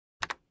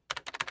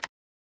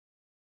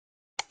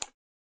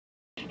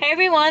Hey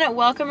everyone,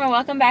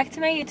 welcome back to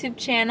my YouTube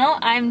channel.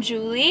 I'm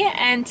Julie,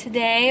 and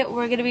today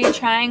we're going to be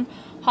trying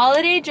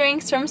holiday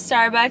drinks from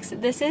Starbucks.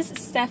 This is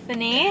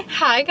Stephanie.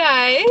 Hi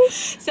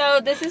guys.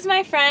 So this is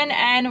my friend,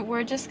 and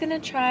we're just going to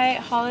try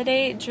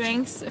holiday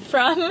drinks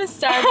from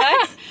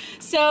Starbucks.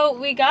 So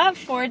we got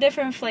 4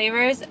 different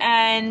flavors,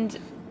 and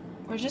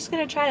we're just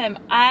going to try them.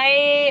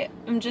 I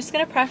am just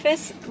going to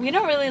preface, we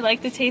don't really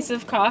like the taste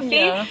of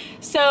coffee,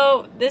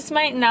 so this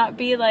might not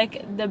be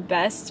like the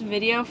best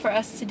video for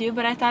us to do,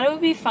 but I thought it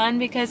would be fun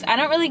because I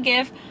don't really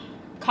give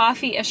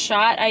coffee a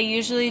shot. I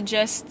usually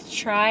just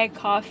try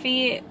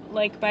coffee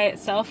like by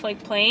itself,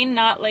 like plain,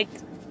 not like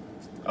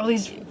all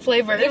these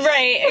flavors.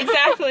 Right,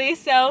 exactly.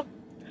 So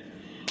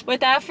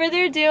without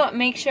further ado,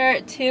 make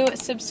sure to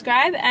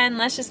subscribe and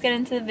let's just get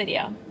into the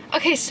video.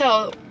 Okay,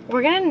 so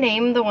we're gonna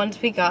name the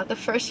ones we got. The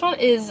first one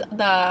is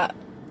the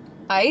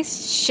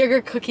iced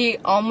sugar cookie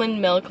almond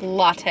milk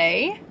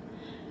latte.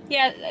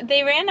 Yeah,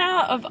 they ran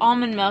out of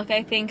almond milk,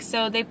 I think,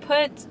 so they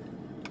put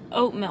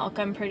oat milk,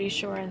 I'm pretty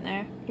sure, in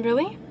there.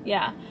 Really?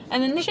 Yeah.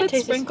 And then they put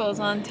sprinkles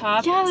on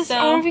top. Yeah, I don't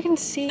know if you can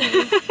see.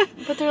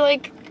 But they're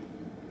like,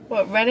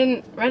 what, red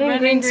and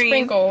green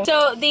sprinkles.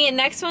 So the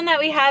next one that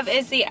we have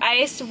is the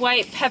iced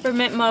white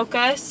peppermint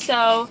mocha.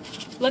 So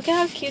look at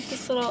how cute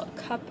this little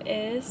cup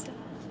is.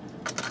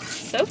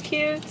 So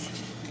cute.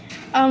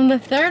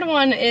 The third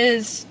one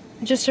is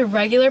just a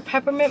regular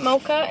peppermint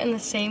mocha in the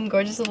same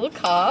gorgeous little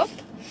cup.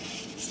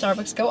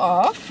 Starbucks go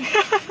off.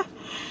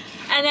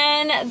 And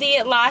then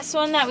the last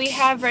one that we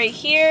have right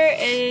here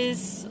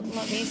is,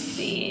 let me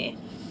see.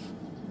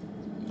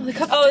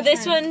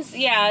 This one's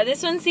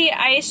the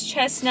iced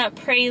chestnut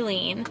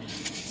praline.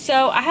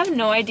 So I have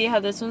no idea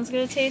how this one's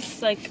gonna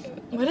taste. Like,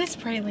 what is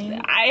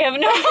praline? I have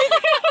no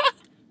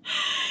idea.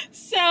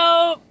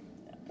 So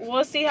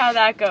we'll see how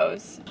that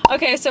goes.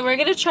 Okay, so we're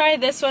gonna try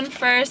this one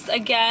first.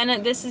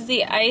 Again, this is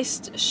the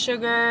iced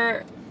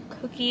sugar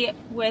cookie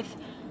with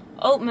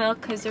oat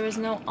milk because there was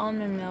no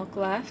almond milk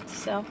left.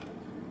 So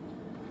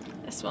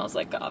it smells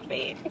like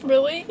coffee.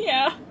 Really?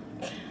 Yeah.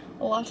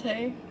 A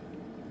latte.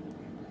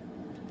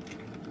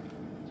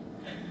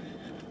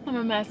 I'm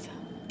a mess.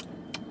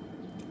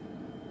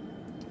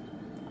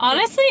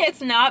 Honestly,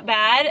 it's not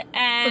bad.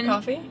 And for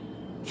coffee?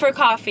 For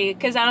coffee,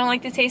 because I don't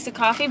like the taste of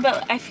coffee,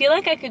 but I feel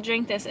like I could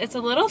drink this. It's a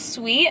little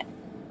sweet,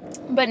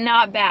 but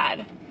not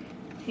bad.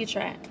 You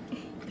try it.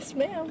 Yes,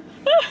 ma'am.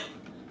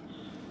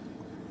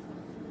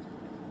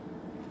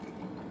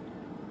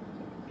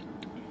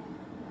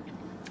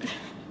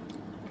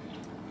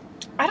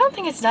 I don't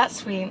think it's that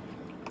sweet.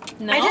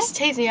 No? It just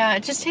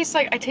tastes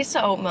like, I taste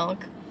the oat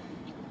milk.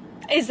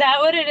 Is that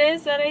what it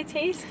is that I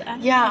taste?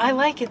 I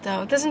like it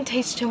though. It doesn't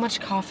taste too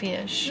much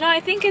coffee-ish. No, I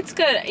think it's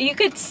good. You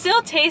could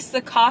still taste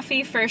the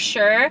coffee for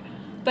sure,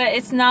 but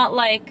it's not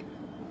like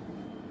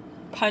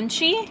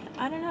punchy.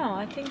 I don't know,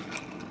 I think.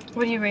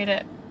 What do you rate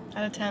it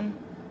out of 10?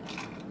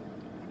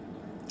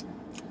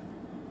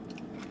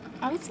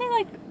 I would say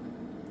like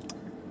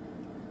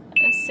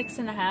a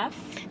 6.5.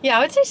 Yeah,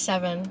 I would say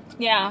 7.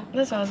 Yeah.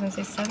 That's what I was gonna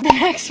say, 7. The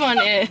next one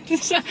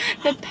is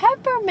the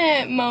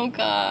peppermint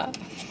mocha.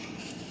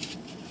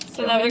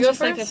 So that was just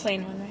like the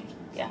plain one, right?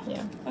 Yeah.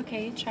 Yeah.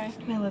 Okay, you try.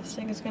 My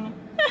lipstick is gonna...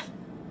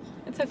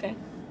 It's okay.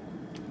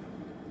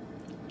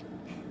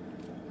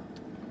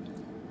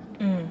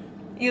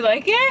 You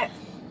like it?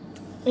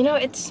 You know,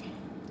 I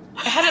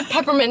had a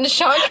peppermint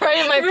shock right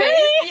in my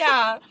face.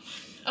 Yeah. I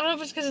don't know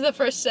if it's because of the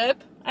first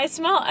sip. I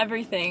smell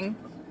everything.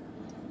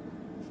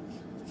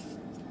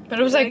 But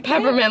it was like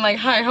peppermint, like,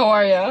 hi, how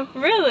are ya?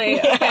 Really?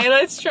 Yeah. Okay,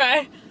 let's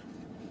try.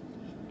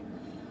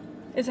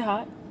 Is it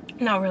hot?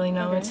 Not really,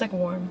 no. Okay. It's like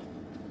warm.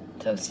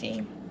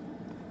 Toasty.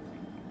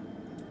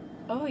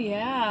 Oh,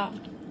 yeah.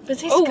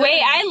 Oh,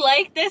 wait, I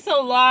like this a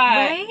lot.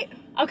 Right?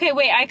 Okay,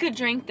 wait, I could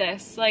drink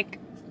this. Like,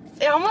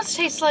 it almost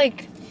tastes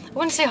like, I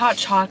wouldn't say hot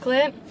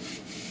chocolate.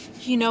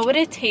 You know what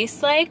it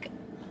tastes like?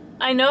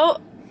 I know,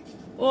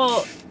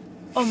 well,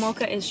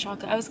 mocha is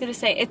chocolate. I was gonna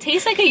say, it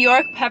tastes like a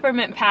York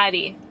peppermint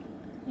patty.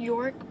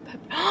 York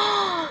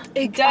peppermint.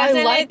 It doesn't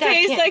it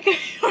taste like a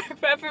York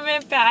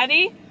peppermint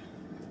patty?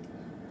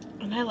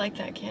 And I like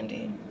that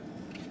candy.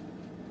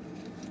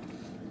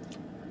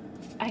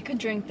 I could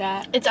drink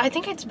that. I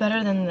think it's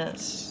better than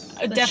this.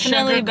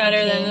 Definitely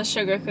better than the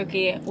sugar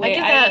cookie. Wait, I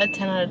give that a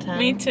 10 out of 10.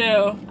 Me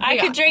too. I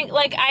could drink,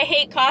 like, I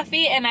hate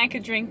coffee and I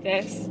could drink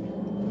this.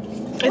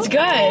 It's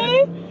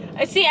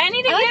good. See, I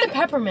need to like the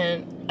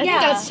peppermint.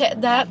 I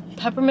think that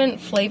peppermint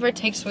flavor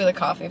takes away the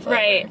coffee flavor.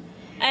 Right.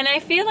 And I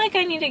feel like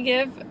I need to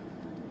give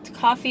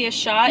coffee a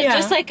shot. Yeah.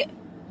 Just like,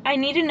 I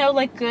need to know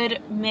like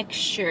good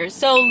mixtures.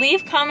 So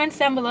leave comments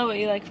down below what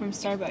you like from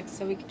Starbucks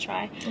so we could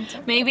try. Okay.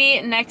 Maybe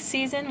next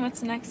season.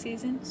 What's next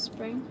season?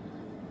 Spring?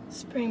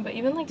 Spring, but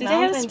even like do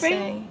Valentine's they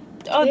have spring?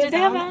 Day. Oh, do they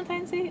have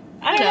Valentine's Day?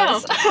 I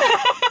don't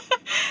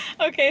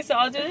know. Okay, so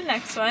I'll do the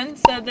next one.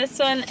 So this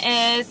one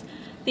is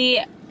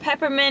the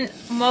peppermint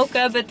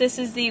mocha, but this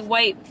is the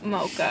white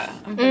mocha.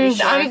 I'm pretty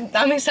sure.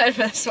 I'm excited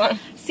for this one.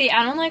 See,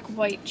 I don't like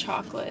white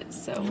chocolate,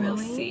 so we'll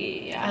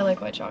see. Yeah. I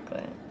like white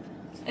chocolate.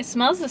 It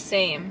smells the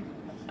same.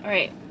 All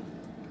right.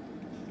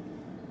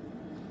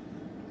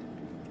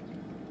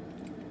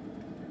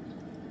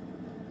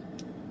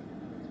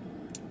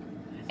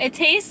 It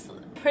tastes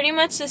pretty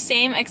much the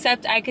same,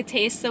 except I could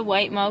taste the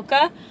white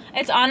mocha.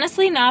 It's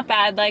honestly not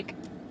bad. Like,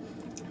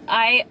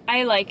 I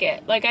like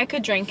it. Like, I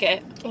could drink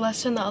it.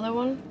 Less than the other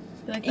one?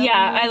 You like that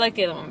Yeah, one? I like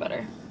the other one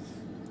better.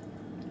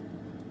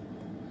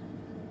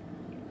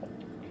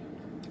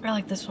 I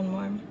like this one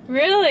more.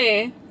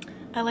 Really?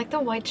 I like the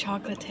white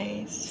chocolate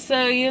taste.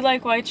 So you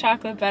like white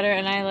chocolate better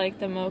and I like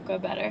the mocha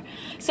better.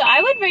 So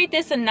I would rate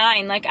this a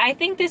 9. Like, I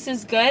think this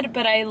is good,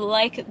 but I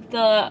like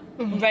the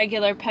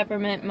regular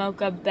peppermint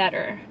mocha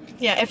better.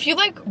 Yeah, if you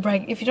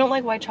don't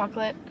like white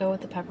chocolate, go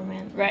with the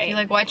peppermint. Right. If you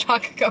like white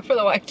chocolate, go for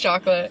the white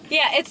chocolate.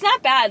 Yeah, it's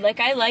not bad. Like,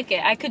 I like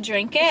it. I could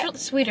drink it.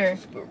 It's really sweeter.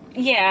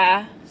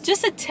 Yeah,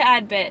 just a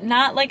tad bit.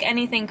 Not like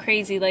anything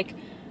crazy. Like,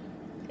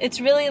 it's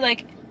really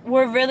like,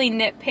 we're really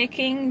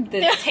nitpicking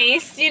the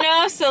taste, you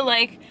know? So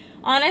like,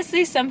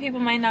 honestly, some people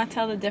might not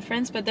tell the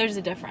difference, but there's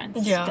a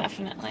difference. Yeah.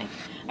 Definitely.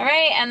 All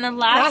right, and the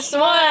last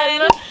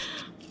one.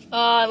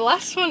 The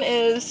last one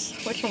is,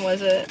 which one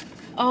was it?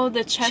 Oh,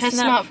 the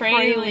chestnut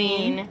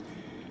praline.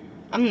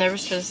 I'm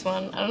nervous for this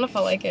one. I don't know if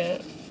I like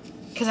it.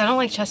 Because I don't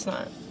like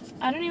chestnut.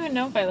 I don't even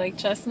know if I like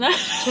chestnut.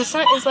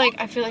 Chestnut is like,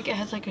 I feel like it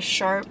has like a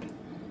sharp,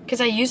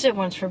 because I used it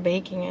once for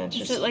baking and it's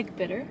just. Is it like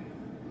bitter?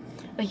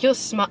 Like you'll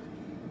smell.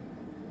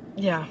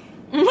 Yeah.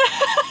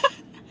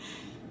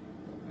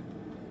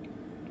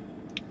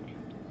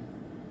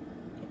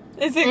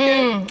 Is it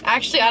good?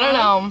 Actually, I don't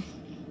know.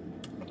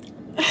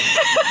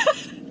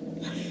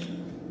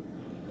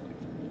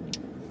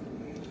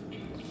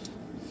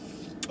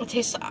 It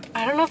tastes.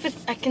 I don't know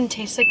if I can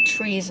taste like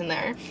trees in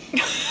there.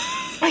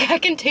 Like I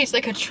can taste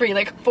like a tree,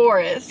 like a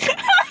forest.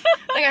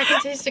 Like I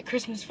can taste a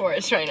Christmas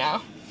forest right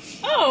now.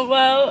 Oh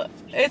well,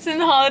 it's in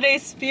the holiday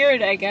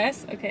spirit, I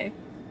guess. Okay.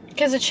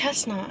 Because of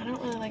chestnut, I don't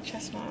really like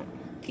chestnut.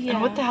 Yeah.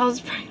 And what the hell is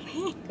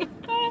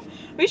praline?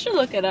 We should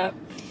look it up.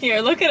 Here,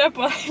 look it up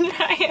while I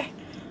try it.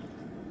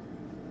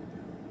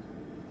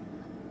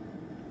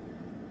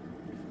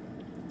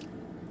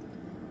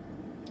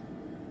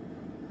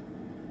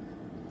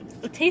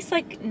 It tastes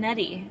like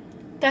nutty.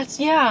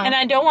 Yeah. And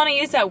I don't want to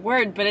use that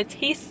word, but it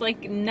tastes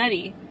like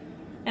nutty.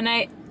 And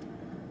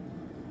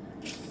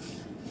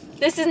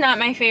this is not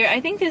my favorite.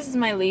 I think this is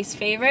my least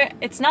favorite.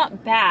 It's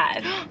not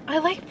bad. I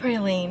like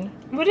praline.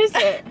 What is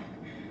it?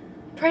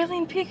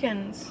 Praline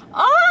pecans.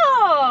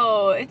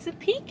 Oh, it's a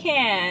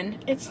pecan.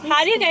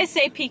 How do you guys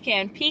say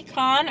pecan?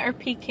 Pecan or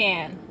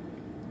pecan?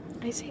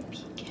 I say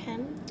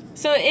pecan.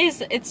 So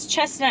it's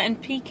chestnut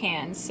and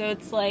pecans. So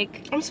it's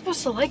like, I'm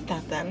supposed to like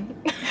that then.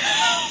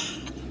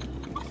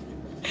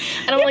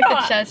 I don't like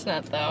the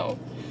chestnut though.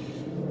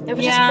 It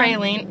was just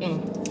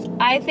praline.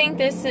 I think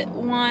this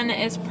one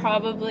is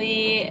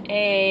probably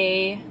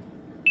a.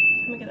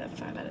 Let me get that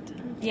 5 out of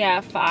 10.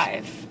 Yeah,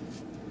 5.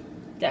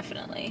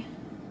 Definitely.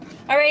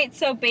 Alright,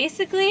 so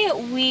basically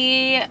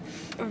we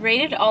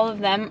rated all of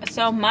them.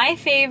 So my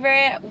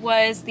favorite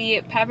was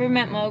the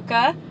peppermint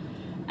mocha,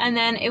 and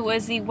then it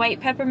was the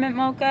white peppermint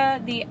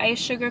mocha, the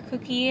iced sugar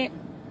cookie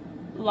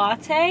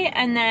latte,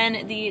 and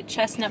then the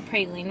chestnut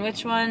praline.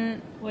 Which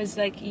one was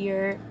like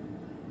your...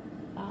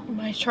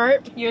 my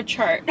chart? Your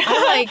chart.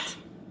 I liked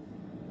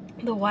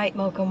the white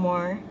mocha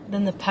more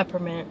than the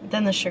peppermint,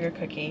 then the sugar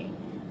cookie,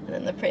 and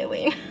then the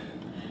praline.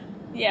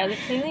 Yeah, the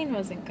praline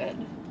wasn't good.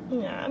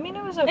 Yeah, I mean,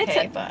 it was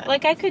okay, but...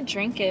 Like, I could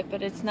drink it,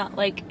 but it's not,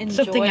 like,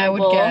 enjoyable. Something I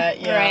would get,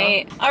 yeah.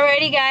 Right.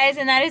 Alrighty, guys,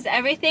 and that is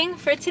everything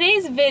for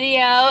today's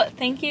video.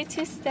 Thank you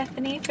to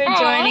Stephanie for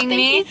joining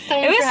me. Thank you so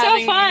much. It was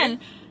so fun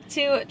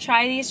to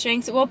try these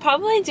drinks. We'll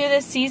probably do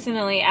this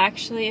seasonally,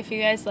 actually, if you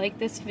guys like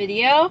this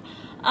video.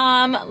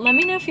 Let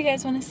me know if you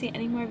guys want to see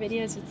any more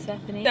videos with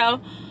Stephanie.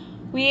 So,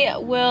 we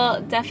will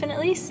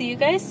definitely see you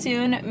guys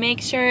soon.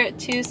 Make sure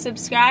to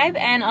subscribe,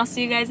 and I'll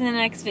see you guys in the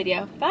next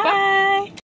video. Bye! Bye.